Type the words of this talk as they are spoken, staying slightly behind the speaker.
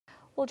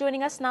Well,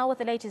 joining us now with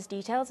the latest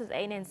details is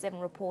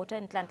ANN7 reporter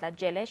Nhlanhla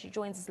Jele. She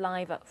joins us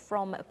live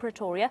from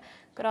Pretoria.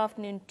 Good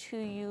afternoon to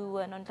you,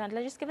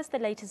 Nhlanhla. Just give us the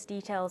latest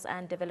details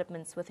and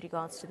developments with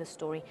regards to the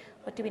story.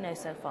 What do we know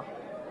so far?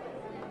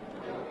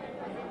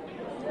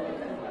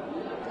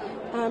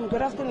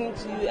 Good afternoon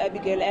to you,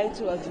 Abigail, and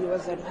to our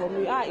viewers at home.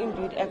 We are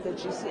indeed at the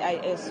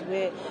GCIS,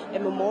 where a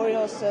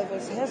memorial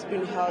service has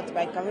been held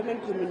by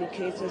government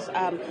communicators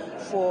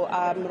for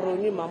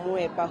Ronnie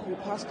Mamoepa, who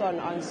passed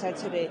on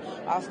Saturday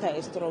after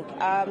a stroke.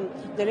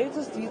 The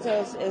latest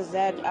details is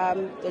that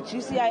the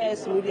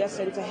GCIS Media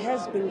Center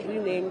has been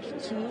renamed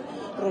to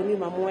Ronnie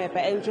Mamoepa.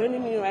 And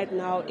joining me right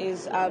now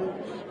is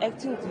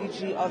acting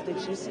DG of the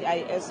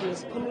GCIS,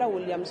 Ms. Pumla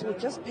Williams, who will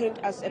just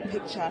paint us a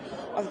picture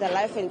of the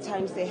life and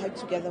times they had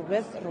together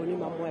with Ronnie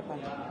Mamoepa.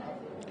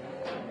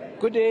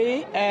 Good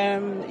day.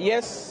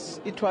 Yes,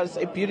 it was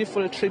a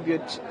beautiful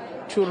tribute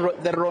to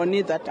the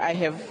Ronnie that I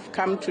have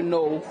come to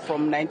know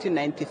from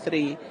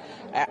 1993.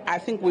 I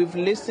think we've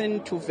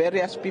listened to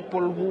various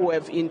people who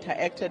have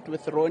interacted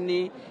with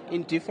Ronnie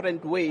in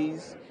different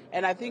ways,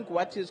 and I think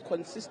what is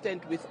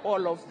consistent with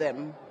all of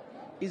them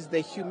is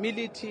the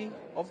humility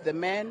of the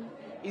man,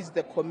 is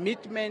the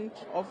commitment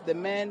of the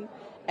man,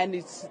 and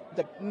it's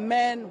the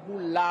man who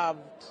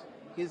loved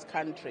his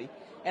country.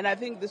 And I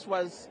think this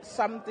was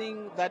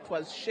something that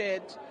was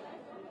shared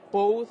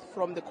both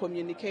from the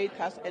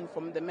communicators and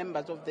from the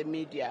members of the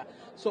media.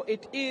 So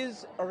it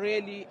is a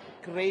really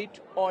great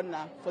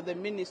honor for the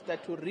minister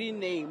to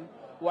rename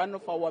one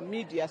of our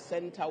media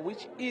center,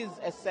 which is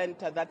a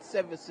center that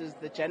services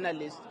the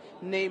journalists,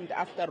 named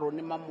after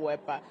Ronnie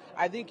Mamoepa.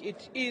 I think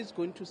it is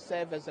going to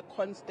serve as a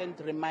constant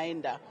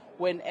reminder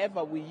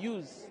whenever we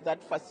use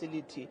that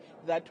facility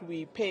that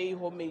we pay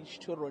homage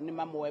to Ronnie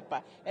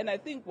Mamoepa. And I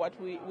think what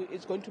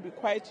is going to be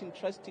quite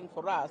interesting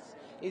for us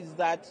is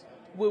that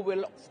we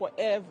will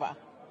forever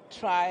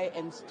try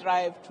and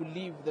strive to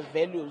live the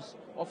values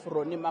of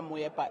Ronnie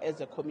Mamoepa as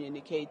a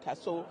communicator.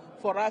 So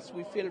for us,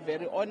 we feel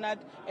very honored.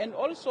 And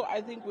also, I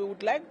think we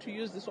would like to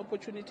use this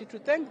opportunity to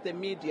thank the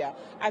media.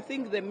 I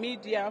think the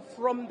media,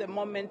 from the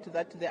moment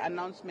that the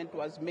announcement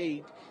was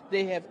made,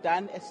 they have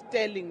done a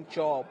sterling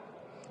job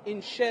in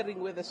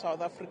sharing with the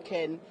South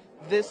African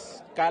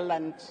this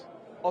gallant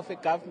of a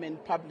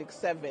government public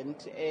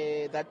servant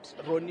that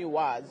Ronnie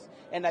was.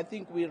 And I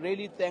think we're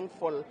really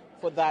thankful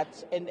for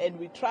that. And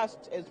we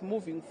trust as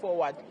moving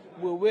forward,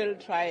 we will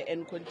try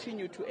and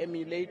continue to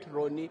emulate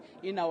Ronnie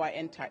in our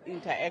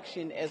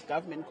interaction as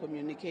government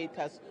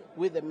communicators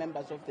with the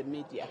members of the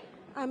media.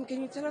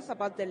 Can you tell us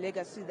about the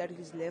legacy that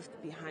he's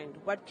left behind?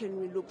 What can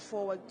we look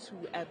forward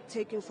to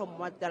taking from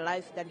the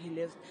life that he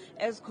lived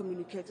as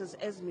communicators,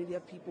 as media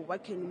people?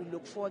 What can we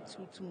look forward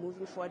to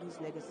moving forward his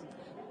legacy?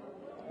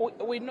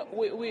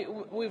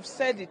 We've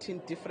said it in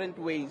different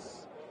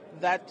ways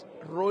that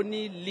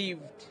Ronnie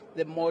lived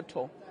the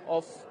motto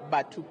of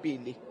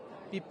Batupili,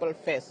 people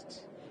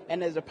first.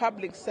 And as a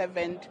public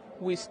servant,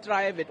 we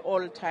strive at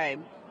all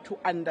times to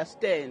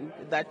understand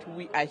that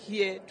we are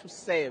here to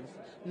serve,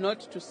 not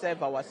to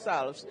serve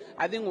ourselves.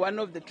 I think one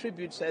of the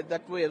tributes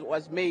that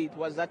was made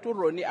was that to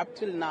Ronnie up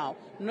till now,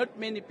 not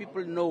many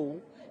people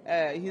know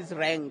his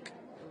rank.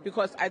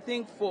 Because I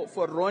think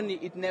for Ronnie,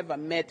 it never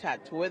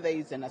mattered whether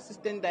he's an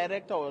assistant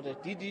director or a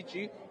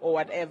DDG or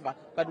whatever.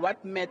 But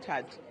what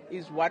mattered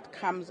is what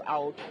comes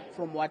out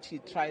from what he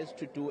tries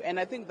to do. And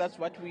I think that's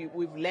what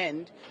we've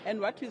learned,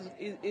 and what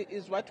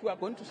is what we are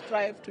going to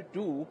strive to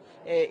do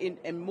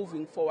in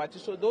moving forward.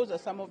 So those are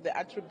some of the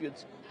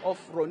attributes of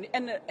Ronnie.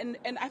 And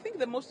I think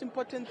the most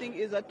important thing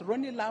is that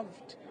Ronnie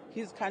loved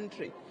his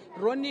country.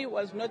 Ronnie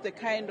was not the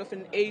kind of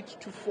an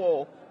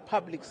 8-to-4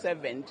 public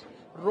servant.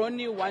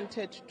 Ronnie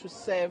wanted to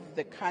serve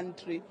the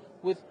country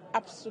with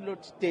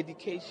absolute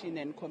dedication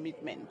and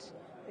commitment.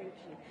 Thank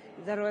you.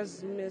 That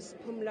was Ms.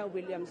 Pumla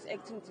Williams,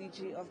 acting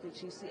DG of the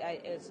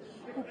GCIS,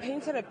 who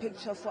painted a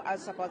picture for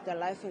us about the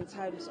life and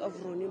times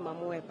of Ronnie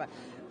Mamoepa.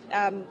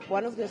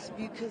 One of the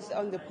speakers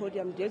on the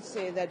podium did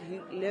say that he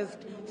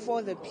lived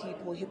for the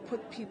people. He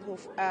put people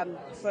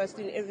first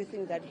in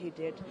everything that he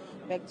did.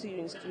 Back to you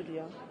in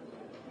studio.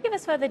 Give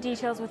us further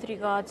details with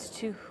regards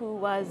to who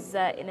was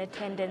in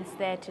attendance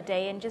there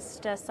today, and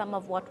just some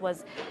of what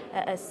was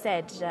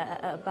said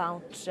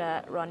about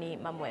Ronnie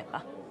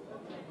Mamoepa.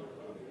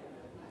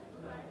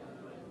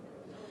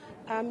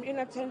 In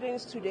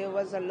attendance today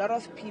was a lot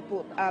of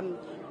people,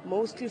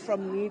 mostly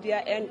from media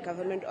and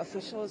government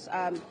officials,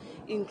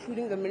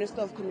 including the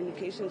Minister of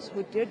Communications,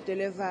 who did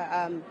deliver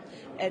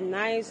a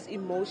nice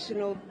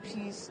emotional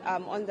piece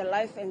on the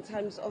life and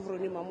times of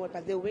Ronnie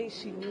Mamoepa, the way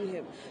she knew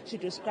him. She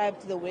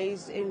described the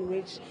ways in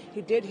which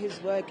he did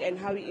his work and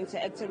how he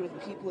interacted with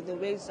people, the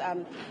ways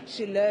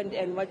she learned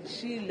and what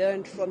she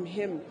learned from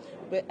him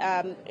But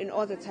in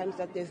all the times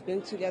that they've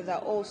been together,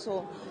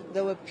 also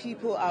there were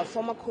people,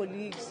 former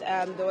colleagues.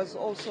 There was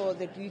also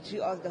the DG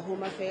of the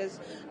Home Affairs,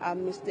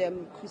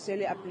 Mr.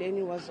 Kuseli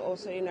Apleni was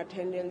also in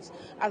attendance.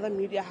 Other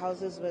media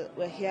houses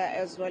were here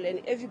as well,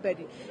 and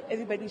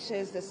everybody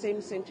shares the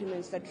same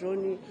sentiments that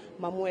Ronnie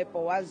Mamoepa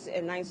was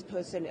a nice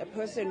person, a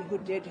person who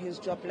did his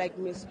job, like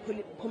Ms.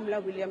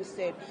 Pumla Williams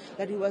said,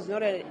 that he was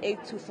not an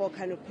 8-to-4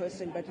 kind of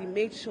person, but he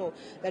made sure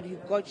that he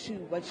got you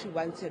what you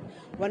wanted.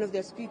 One of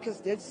the speakers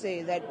did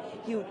say that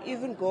he would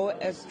even go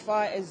as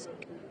far as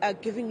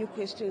giving you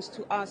questions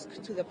to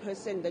ask to the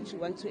person that you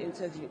want to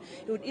interview.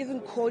 He would even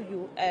call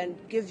you and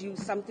give you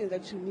something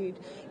that you need,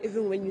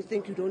 even when you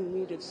think you don't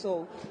need it.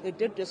 So they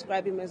did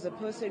describe him as a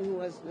person who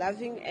was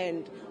loving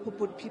and who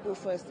put people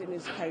first in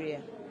his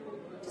career.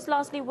 Just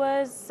lastly,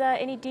 was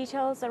any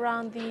details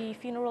around the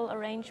funeral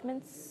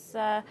arrangements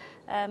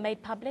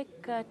made public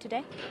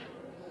today?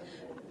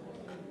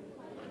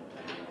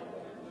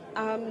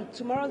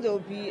 Tomorrow there will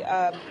be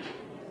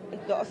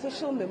the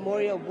official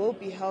memorial will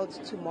be held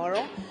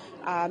tomorrow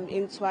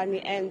in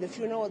Tshwane, and the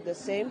funeral, the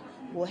same,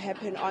 will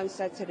happen on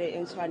Saturday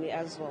in Tshwane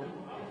as well.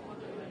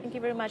 Thank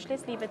you very much.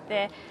 Let's leave it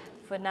there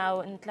for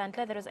now. In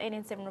Nhlanhla, there is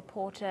ANN7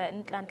 reporter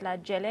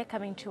Nhlanhla Jele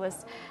coming to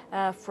us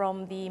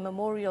from the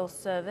memorial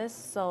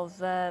service of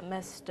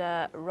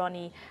Mr.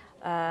 Ronnie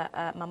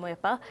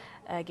Mamoepa,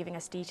 giving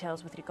us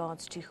details with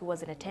regards to who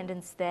was in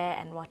attendance there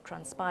and what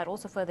transpired.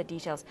 Also further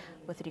details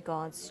with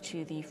regards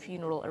to the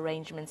funeral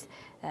arrangements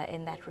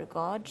in that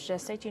regard.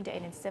 Stay tuned to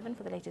ANN7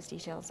 for the latest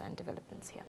details and developments here.